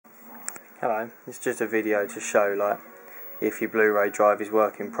Hello, it's just a video to show like if your Blu-ray drive is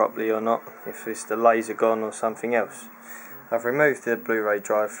working properly or not, if it's the laser gone or something else. I've removed the Blu-ray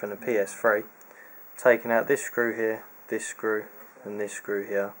drive from the PS3, taken out this screw here, this screw and this screw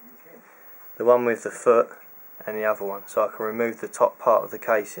here, the one with the foot and the other one, so I can remove the top part of the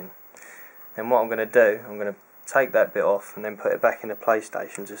casing. And what I'm going to do, I'm going to take that bit off and then put it back in the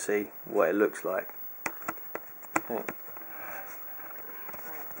PlayStation to see what it looks like. Okay.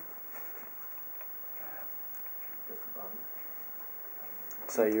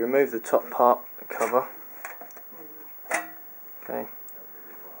 So you remove the top part, the cover, okay,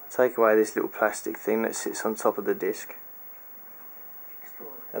 take away this little plastic thing that sits on top of the disc,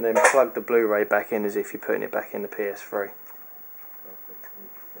 and then plug the Blu-ray back in as if you're putting it back in the PS3.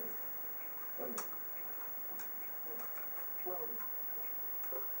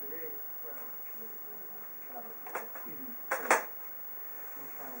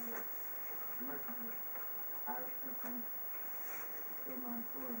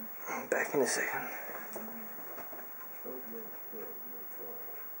 Back in a second.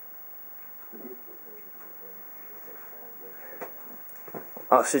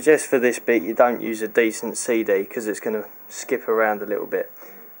 I suggest for this bit you don't use a decent CD because it's going to skip around a little bit,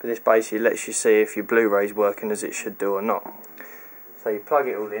 but this basically lets you see if your Blu-ray's working as it should do or not. So you plug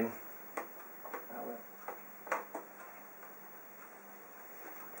it all in,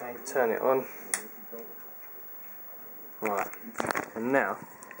 okay, turn it on, right, and now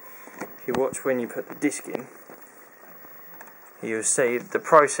if you watch when you put the disc in, you'll see the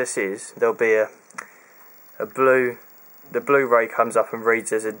process is there'll be the Blu-ray comes up and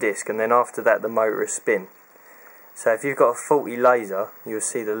reads as a disc, and then after that the motor will spin. So if you've got a faulty laser, you'll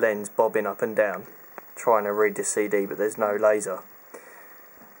see the lens bobbing up and down trying to read the CD, but there's no laser.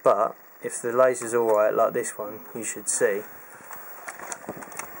 But if the laser's alright like this one, you should see,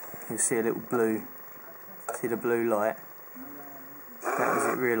 you'll see a little blue, see the blue light. That was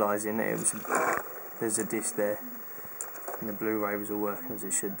it realising that there's a disc there and the Blu-ray was all working as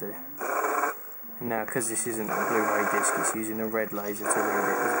it should do. And now because this isn't a Blu-ray disc, it's using a red laser to read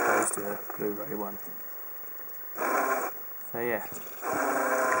it as opposed to a Blu-ray one. So yeah.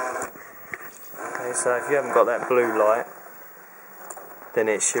 Okay, so if you haven't got that blue light, then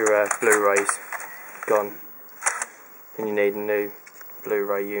it's your Blu-ray's gone and you need a new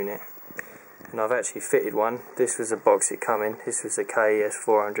Blu-ray unit. And I've actually fitted one. This was the box it come in. This was the KES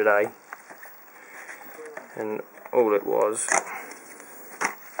 400A, and all it was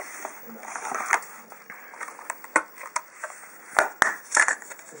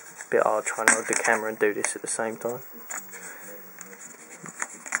bit hard trying to hold the camera and do this at the same time.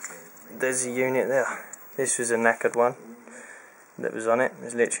 There's a unit there. This was a knackered one that was on it. It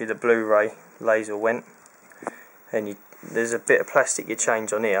was literally the Blu-ray laser went, and there's a bit of plastic you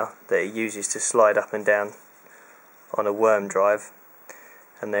change on here that it uses to slide up and down on a worm drive,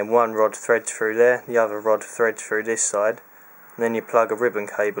 and then one rod threads through there, the other rod threads through this side, and then you plug a ribbon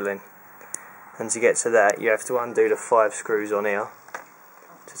cable in. And to get to that you have to undo the 5 screws on here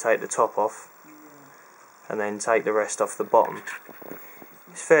to take the top off, and then take the rest off the bottom.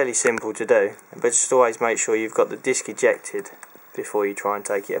 It's fairly simple to do, but just always make sure you've got the disc ejected before you try and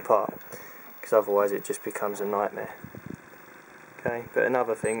take it apart, because otherwise it just becomes a nightmare. Okay, but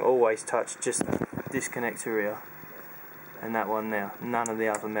another thing, always touch just this connector here and that one there, none of the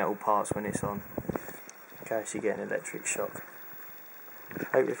other metal parts when it's on, in case you get an electric shock.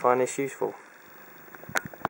 Hope you find this useful.